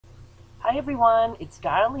Hi everyone, it's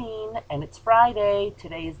Darlene and it's Friday.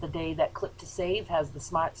 Today is the day that Clip to Save has the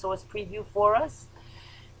Smartsource preview for us.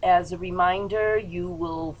 As a reminder, you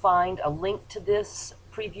will find a link to this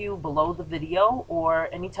preview below the video,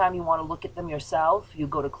 or anytime you want to look at them yourself, you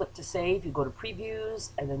go to Clip to Save, you go to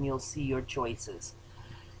Previews, and then you'll see your choices.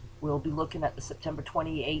 We'll be looking at the September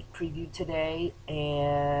 28 preview today,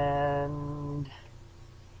 and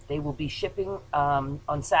they will be shipping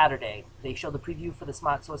on Saturday. They show the preview for the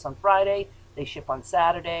Smartsource on Friday. They ship on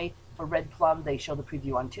Saturday. For Red Plum, they show the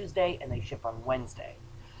preview on Tuesday, and they ship on Wednesday.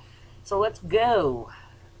 So let's go.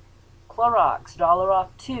 Clorox, $1 off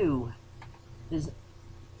 2. There's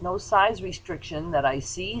no size restriction that I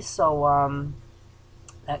see, so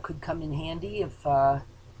that could come in handy if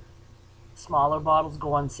smaller bottles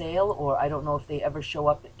go on sale, or I don't know if they ever show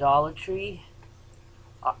up at Dollar Tree.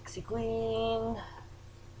 OxiClean.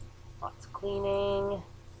 Lots of cleaning,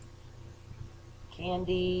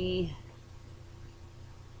 candy,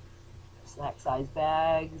 snack size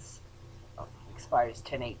bags. Expires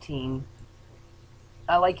 10/18.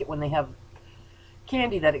 I like it when they have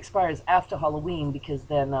candy that expires after Halloween because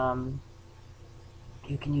then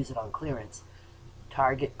you can use it on clearance.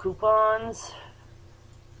 Target coupons.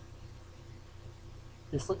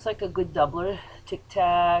 This looks like a good doubler. Tic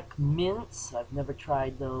Tac mints. I've never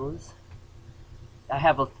tried those. I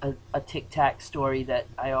have a Tic Tac story that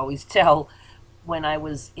I always tell. When I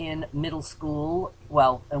was in middle school,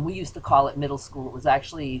 well, and we used to call it middle school, it was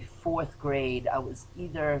actually 4th grade. I was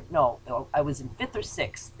I was in 5th or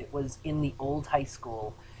 6th. It was in the old high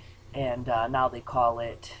school, and now they call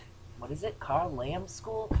it, what is it, Carl Lamb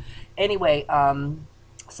School? Anyway,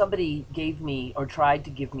 somebody gave me, or tried to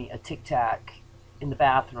give me, a Tic Tac in the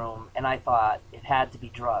bathroom, and I thought it had to be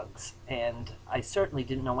drugs, and I certainly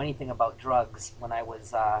didn't know anything about drugs when I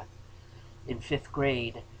was in 5th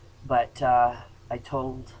grade, but I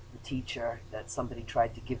told the teacher that somebody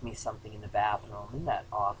tried to give me something in the bathroom. Isn't that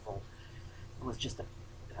awful? It was just a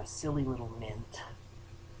silly little mint,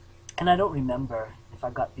 and I don't remember if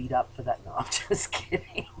I got beat up for that. No, I'm just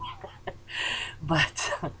kidding.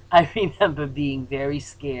 But I remember being very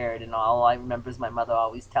scared, and all I remember is my mother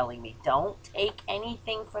always telling me, don't take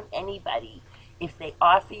anything from anybody. If they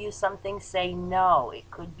offer you something, say no. It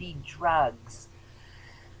could be drugs.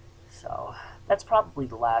 So that's probably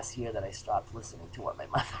the last year that I stopped listening to what my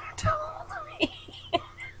mother told me.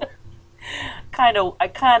 I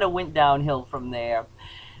kind of went downhill from there.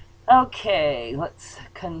 Okay, let's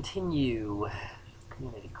continue.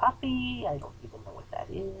 Community Coffee, I don't even know what that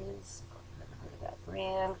is. That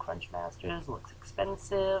brand. Crunchmasters looks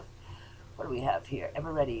expensive. What do we have here?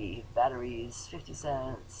 Ever Ready batteries, 50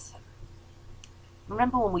 cents.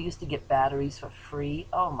 Remember when we used to get batteries for free?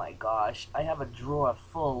 Oh my gosh, I have a drawer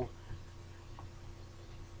full.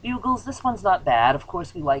 Bugles, this one's not bad. Of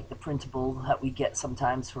course, we like the printable that we get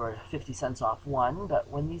sometimes for 50 cents off one, but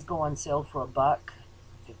when these go on sale for $1,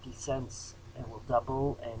 50 cents, it will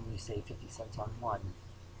double, and you save 50 cents on one.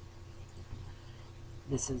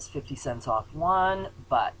 This is 50 cents off one,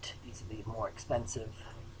 but these are the more expensive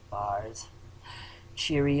bars.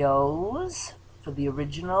 Cheerios for the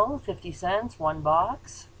original, 50 cents, one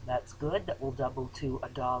box. That's good. That will double to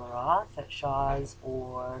 $1 off at Shaw's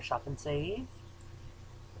or Shop and Save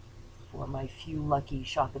for my few lucky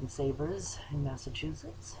Shop and Savers in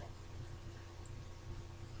Massachusetts.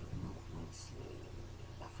 Let's see,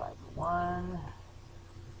 501.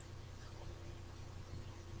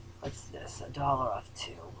 What's this? $1 off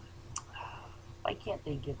 2. Why can't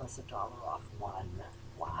they give us $1 off 1?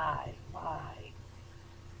 Why? Why?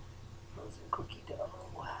 Frozen cookie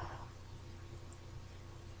dough.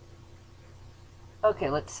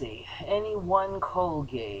 Okay, let's see. Any one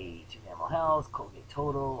Colgate. Enamel Health, Colgate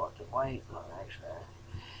Total, Ultra White. Oh, actually.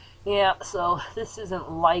 Yeah, so this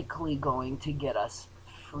isn't likely going to get us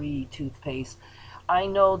free toothpaste. I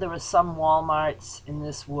know there are some Walmarts in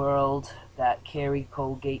this world that carry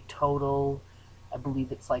Colgate Total. I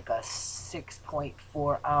believe it's like a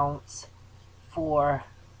 6.4 ounce for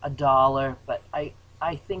 $1, but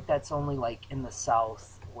I think that's only like in the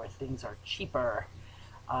South where things are cheaper.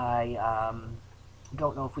 I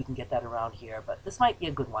don't know if we can get that around here, but this might be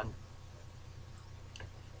a good one.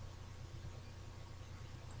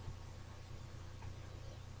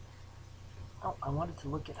 Oh, I wanted to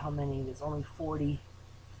look at how many. There's only 40.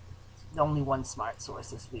 Only one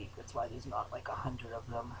Smartsource this week. That's why there's not like 100 of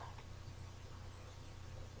them.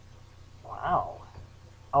 Wow.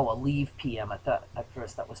 Oh, Aleve PM. I thought at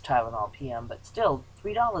first that was Tylenol PM, but still,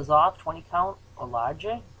 $3 off, 20 count or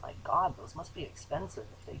larger. My God, those must be expensive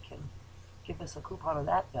if they can give us a coupon of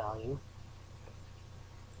that value.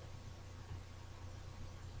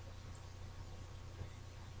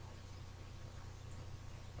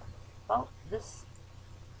 Oh, this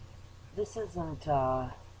isn't,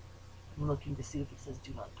 I'm looking to see if it says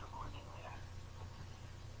do not double anywhere.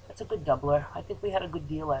 That's a good doubler. I think we had a good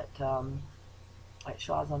deal at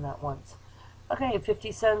Shaw's on that once. Okay,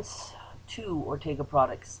 50 cents, 2 Ortega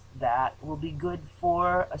products. That will be good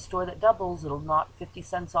for a store that doubles. It'll knock 50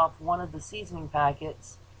 cents off one of the seasoning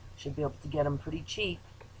packets. Should be able to get them pretty cheap.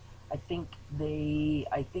 I think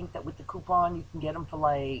that with the coupon you can get them for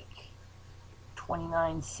like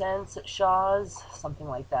 29 cents at Shaw's, something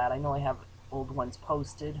like that. I know I have old ones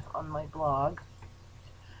posted on my blog.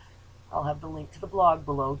 I'll have the link to the blog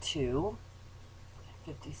below too.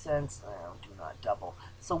 50 cents, do not double.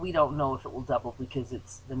 So we don't know if it will double because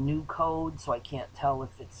it's the new code, so I can't tell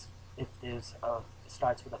if it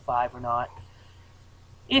starts with a 5 or not.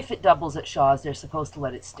 If it doubles at Shaw's, they're supposed to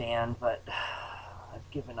let it stand, but I've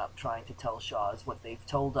given up trying to tell Shaw's what they've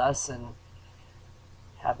told us and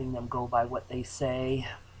having them go by what they say.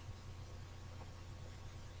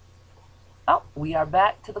 Oh, we are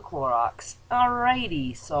back to the Clorox.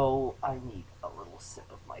 Alrighty, so I need a little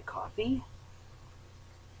sip of my coffee.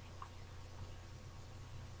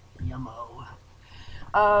 Yummo.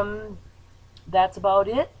 That's about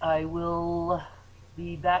it. I will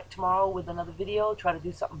be back tomorrow with another video. Try to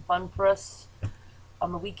do something fun for us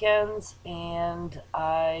on the weekends, and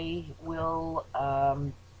I will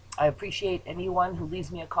I appreciate anyone who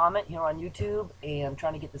leaves me a comment here on YouTube, and I'm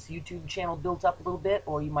trying to get this YouTube channel built up a little bit,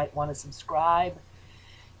 or you might want to subscribe.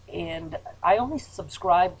 And I only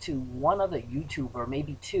subscribe to one other YouTuber,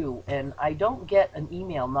 maybe 2, and I don't get an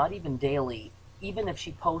email, not even daily, even if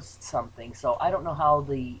she posts something. So I don't know how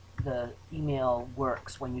the email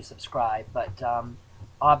works when you subscribe, but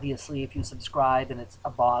obviously if you subscribe and it's a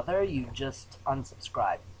bother, you just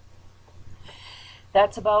unsubscribe.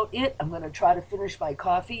 That's about it. I'm going to try to finish my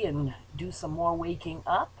coffee and do some more waking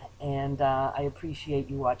up, and I appreciate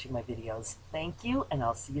you watching my videos. Thank you, and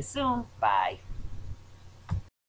I'll see you soon. Bye.